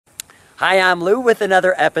Hi, I'm Lou with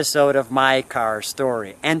another episode of My Car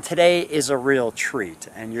Story, and today is a real treat.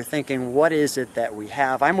 And you're thinking, what is it that we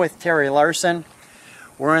have? I'm with Terry Larson.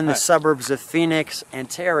 We're in the suburbs of Phoenix, and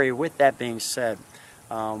Terry, with that being said,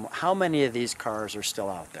 how many of these cars are still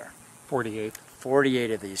out there? 48.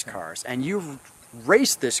 48 of these cars. And you've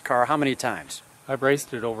raced this car how many times? I've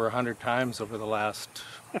raced it over 100 times over the last,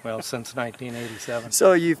 well, since 1987.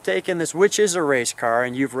 So you've taken this, which is a race car,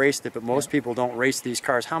 and you've raced it, but most people don't race these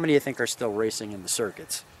cars. How many do you think are still racing in the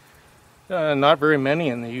circuits? Not very many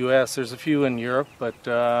in the U.S. There's a few in Europe,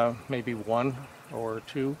 but maybe one or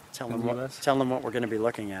two in the U.S. Tell them what we're going to be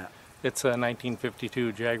looking at. It's a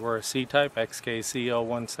 1952 Jaguar C-Type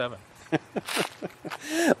XKC017.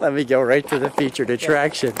 Let me go right to the featured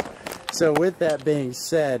attraction. So with that being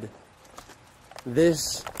said,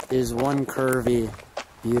 this is one curvy,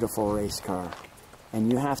 beautiful race car.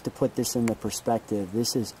 And you have to put this into perspective.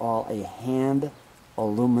 This is all a hand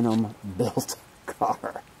aluminum built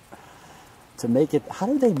car. To make it, how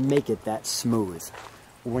do they make it that smooth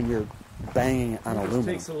when you're banging on aluminum?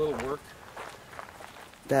 It takes a little work.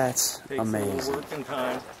 That's amazing. Takes a little work and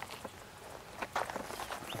time.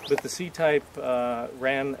 But the C-Type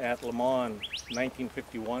ran at Le Mans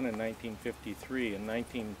 1951 and 1953. In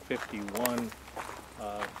 1951,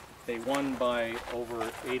 they won by over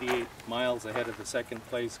 88 miles ahead of the second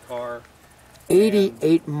place car.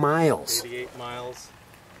 88 miles? 88 miles.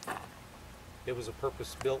 It was a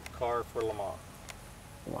purpose-built car for Le Mans.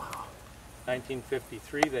 Wow.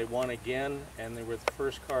 1953, they won again, and they were the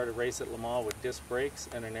first car to race at Le Mans with disc brakes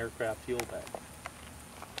and an aircraft fuel tank.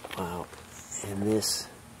 Wow. And this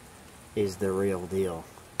is the real deal.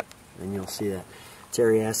 And you'll see that.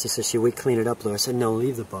 Terry asked us, should we clean it up, Lou? I said, no,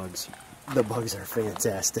 leave the bugs. The bugs are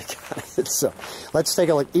fantastic. So let's take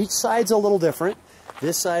a look. Each side's a little different.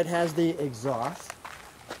 This side has the exhaust.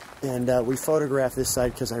 And we photographed this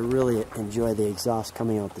side because I really enjoy the exhaust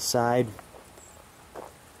coming out the side.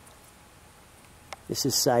 This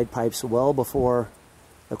is side pipes well before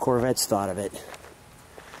the Corvettes thought of it.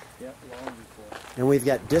 Yeah, long before. And we've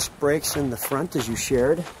got disc brakes in the front, as you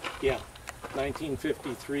shared. Yeah,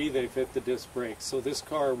 1953 they fit the disc brakes. So this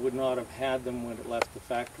car would not have had them when it left the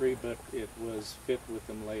factory, but it was fit with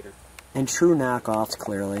them later. And true knockoffs,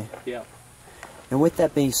 clearly. Yeah. And with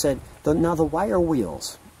that being said, now the wire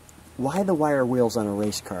wheels. Why the wire wheels on a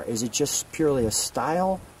race car? Is it just purely a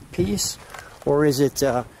style piece? Or is it,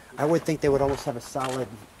 I would think they would almost have a solid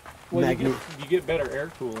magnet. You get better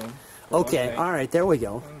air cooling. Okay, all right, there we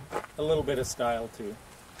go. A little bit of style too.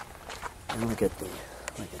 And look at the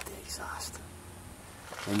exhaust.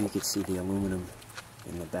 And you can see the aluminum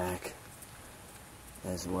in the back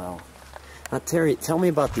as well. Now Terry, tell me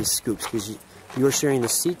about these scoops, because you were sharing the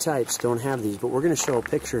C-types don't have these, but we're going to show a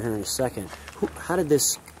picture here in a second. How did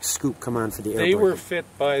this scoop come on for the air They were braking? fit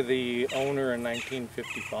by the owner in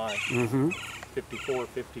 1955. Mm-hmm. 54,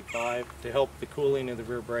 55, to help the cooling of the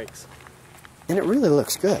rear brakes. And it really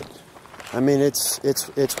looks good. I mean, it's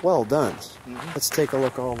well done. Mm-hmm. Let's take a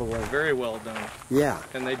look all the way. Very well done. Yeah.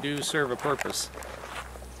 And they do serve a purpose.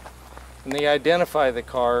 And they identify the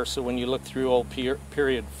car, so when you look through old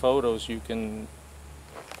period photos, you can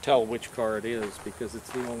tell which car it is, because it's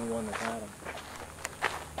the only one that had them.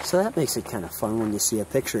 So that makes it kind of fun when you see a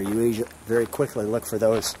picture. You usually very quickly look for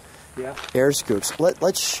those air scoops.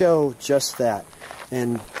 Let's show just that.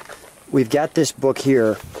 And we've got this book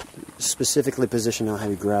here, specifically positioned. I'll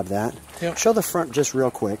have you grab that. Yep. Show the front just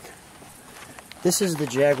real quick. This is the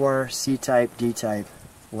Jaguar C-Type, D-Type,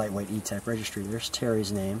 lightweight E-Type registry. There's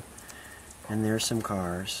Terry's name. And there's some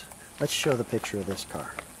cars. Let's show the picture of this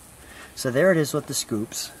car. So there it is with the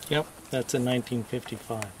scoops. Yep, that's in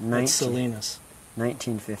 1955. That's Salinas.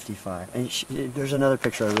 1955. And there's another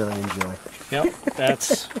picture I really enjoy. Yep,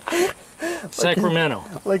 that's Sacramento.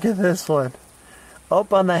 Look at this one.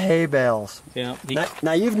 Up on the hay bales. Yeah.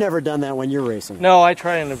 Now you've never done that when you're racing. No, I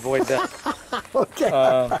try and avoid that.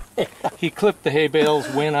 Okay. He clipped the hay bales,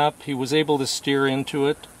 went up. He was able to steer into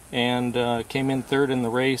it and came in third in the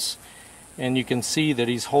race. And you can see that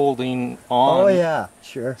he's holding on. Oh yeah,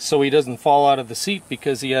 sure. So he doesn't fall out of the seat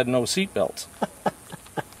because he had no seat belts.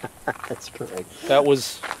 That's great. That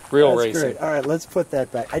was real That's racing. Great. All right, let's put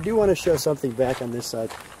that back. I do want to show something back on this side.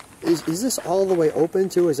 Is this all the way open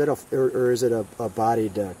too? Is that or is it a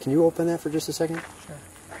bodied? Can you open that for just a second? Sure.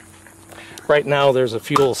 Right now, there's a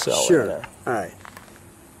fuel cell. Sure. In there. All right.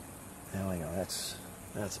 There we go.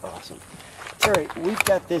 That's awesome. Terry, we've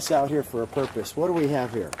got this out here for a purpose. What do we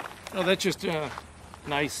have here? Oh, that's just a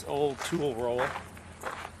nice old tool roll.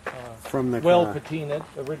 From the well car. patinaed,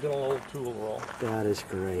 original old tool roll. That is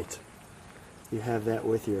great. You have that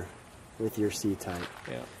with your C-Type.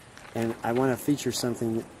 Yeah. And I want to feature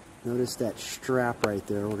something Notice that strap right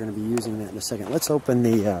there. We're going to be using that in a second. Let's open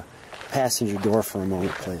the passenger door for a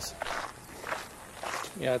moment, please.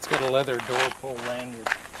 Yeah, it's got a leather door pull lanyard.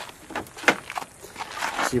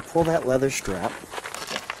 So you pull that leather strap,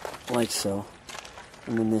 like so,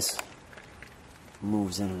 and then this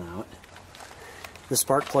moves in and out. The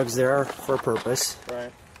spark plugs there are for a purpose.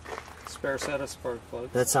 Right. Spare set of spark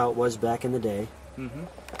plugs. That's how it was back in the day. Mm-hmm.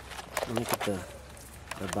 Look at the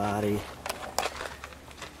body.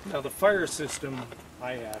 Now the fire system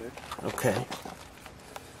I added. Okay.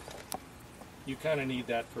 You kind of need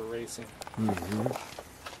that for racing. Mm-hmm.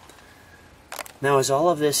 Now is all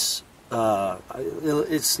of this, I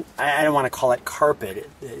don't want to call it carpet.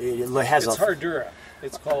 It has It's Hardura.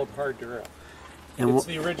 It's called Hardura. And it's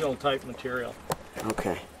the original type material.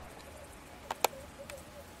 Okay.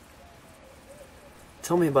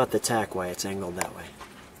 Tell me about the tack, why it's angled that way.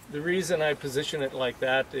 The reason I position it like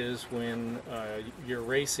that is when you're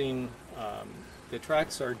racing, the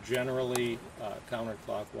tracks are generally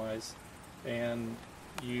counterclockwise, and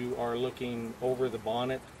you are looking over the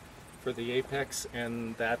bonnet for the apex,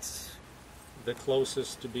 and that's the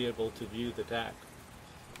closest to be able to view the tack.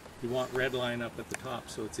 You want Redline up at the top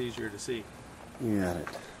so it's easier to see. You got it.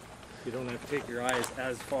 You don't have to take your eyes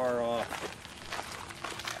as far off.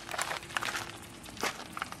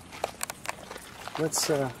 Let's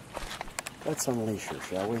unleash her,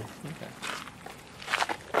 shall we? Okay.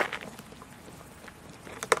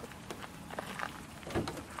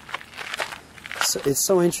 So it's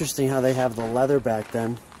so interesting how they have the leather back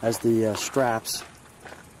then as the straps.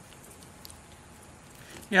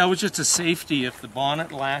 Yeah, it was just a safety. If the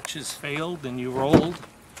bonnet latches failed and you rolled,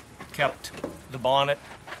 it kept the bonnet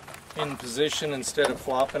in position instead of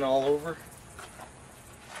flopping all over.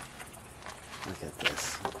 Look at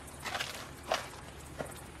this.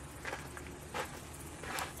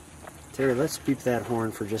 Terry, let's beep that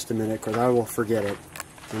horn for just a minute, because I will forget it.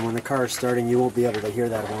 And when the car is starting, you won't be able to hear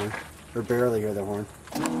that horn, or barely hear the horn.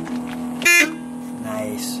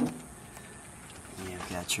 Nice. You've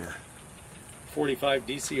got your 45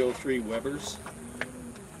 DC03 Webers.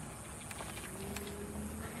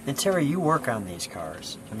 And Terry, you work on these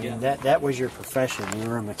cars. I mean, Yeah. that was your profession. You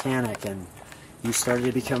were a mechanic, and you started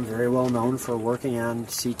to become very well known for working on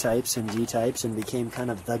C-types and D-types, and became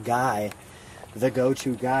kind of the guy, the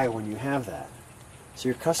go-to guy when you have that. So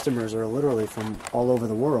your customers are literally from all over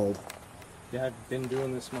the world. Yeah, I've been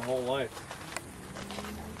doing this my whole life.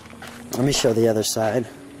 Let me show the other side.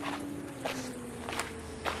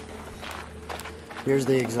 Here's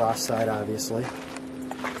the exhaust side, obviously.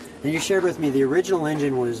 And you shared with me the original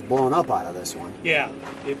engine was blown up out of this one. Yeah,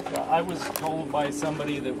 I was told by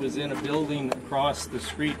somebody that was in a building across the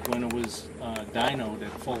street when it was dynoed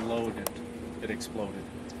at full load, it exploded.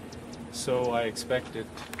 So I expect it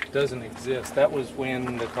doesn't exist. That was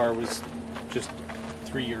when the car was just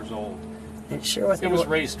 3 years old. And share with me it was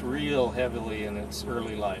raced real heavily in its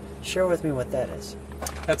early life. Share with me what that is.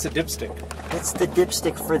 That's a dipstick. That's the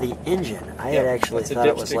dipstick for the engine. I had actually thought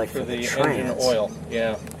it was like for the engine oil.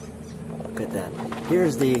 Yeah. Look at that.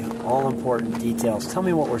 Here's the all-important details. Tell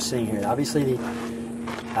me what we're seeing here. Obviously, the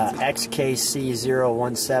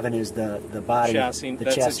XKC017 is the body. Chassis.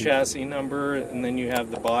 That's a chassis number, and then you have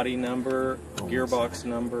the body number, gearbox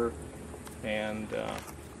number, and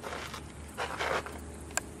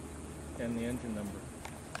the engine number,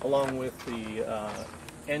 along with the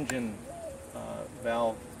engine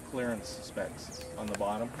valve clearance specs on the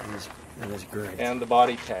bottom. That is great. And the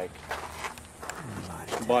body tag.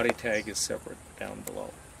 The body tag is separate down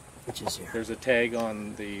below. Which is here. There's a tag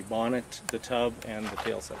on the bonnet, the tub, and the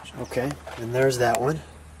tail section. Okay, and there's that one.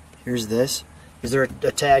 Here's this. Is there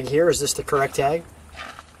a tag here? Is this the correct tag?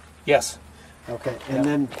 Yes. Okay, and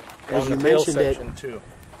then as you the tail mentioned it, section too.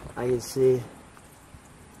 I can see.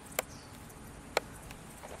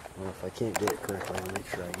 Well, if I can't get it correctly, I'll make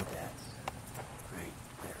sure I get that. Right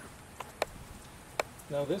there.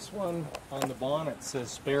 Now this one on the bonnet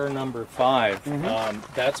says spare number 5. Mm-hmm.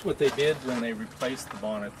 That's what they did when they replaced the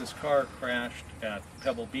bonnet. This car crashed at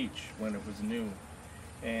Pebble Beach when it was new,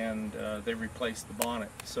 and they replaced the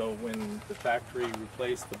bonnet. So when the factory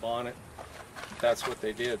replaced the bonnet, that's what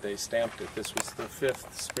they did. They stamped it. This was the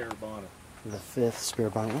 5th spare bonnet. The 5th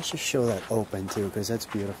spare bonnet. Let's just show that open too, because that's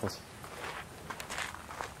beautiful.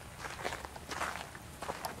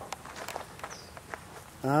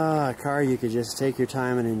 Ah, a car you could just take your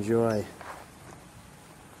time and enjoy.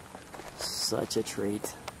 Such a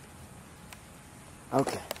treat.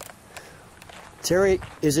 Okay. Terry,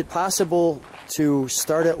 is it possible to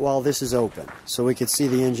start it while this is open so we could see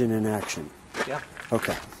the engine in action? Yeah.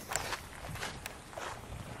 Okay.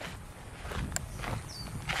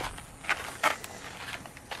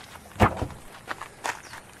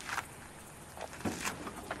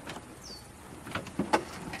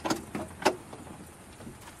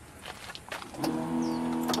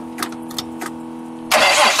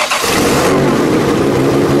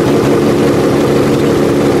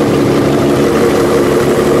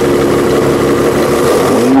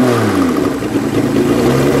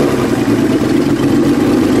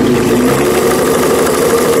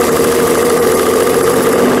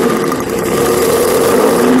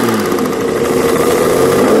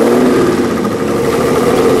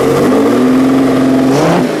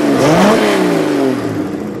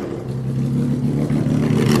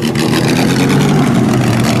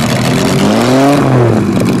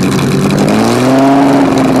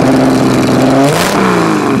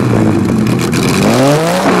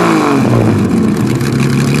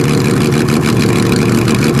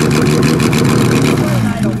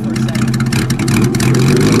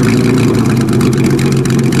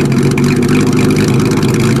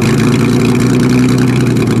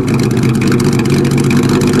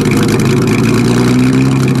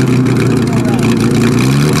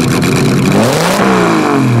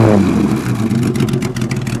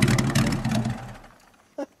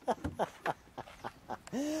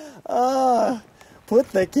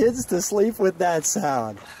 Put the kids to sleep with that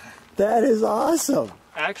sound. That is awesome.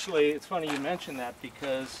 Actually, it's funny you mentioned that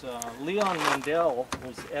because Leon Mundell,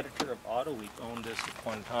 who's the editor of Auto Week, owned this at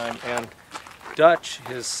one time, and Dutch,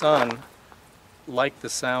 his son, liked the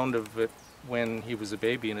sound of it when he was a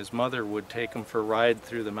baby, and his mother would take him for a ride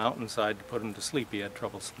through the mountainside to put him to sleep. He had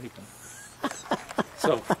trouble sleeping.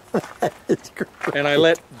 So, and I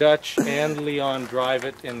let Dutch and Leon drive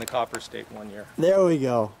it in the Copper State one year. There we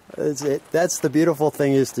go. That's it. That's the beautiful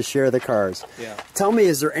thing, is to share the cars. Yeah. Tell me,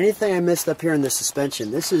 is there anything I missed up here in the suspension?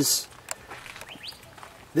 This is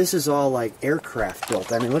all like aircraft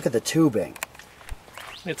built. I mean, look at the tubing.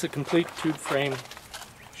 It's a complete tube frame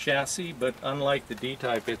chassis, but unlike the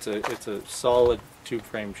D-Type, it's a solid tube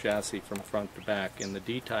frame chassis from front to back. In the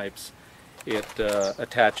D-Types, it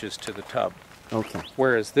attaches to the tub. Okay.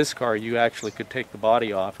 Whereas this car, you actually could take the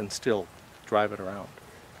body off and still drive it around.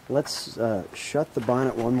 Let's shut the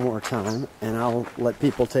bonnet one more time, and I'll let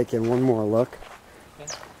people take in one more look.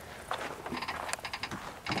 Okay.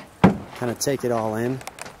 Kind of take it all in.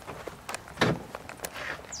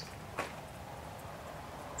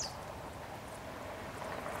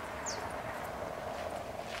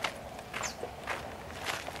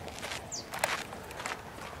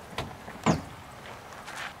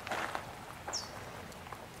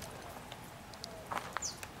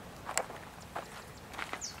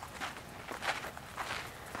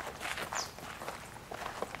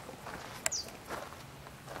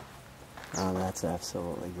 Oh, that's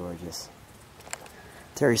absolutely gorgeous.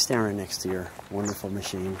 Terry, stand right next to your wonderful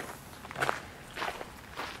machine.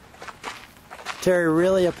 Terry,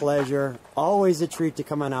 really a pleasure. Always a treat to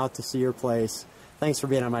come on out to see your place. Thanks for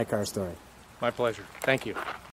being on My Car Story. My pleasure. Thank you.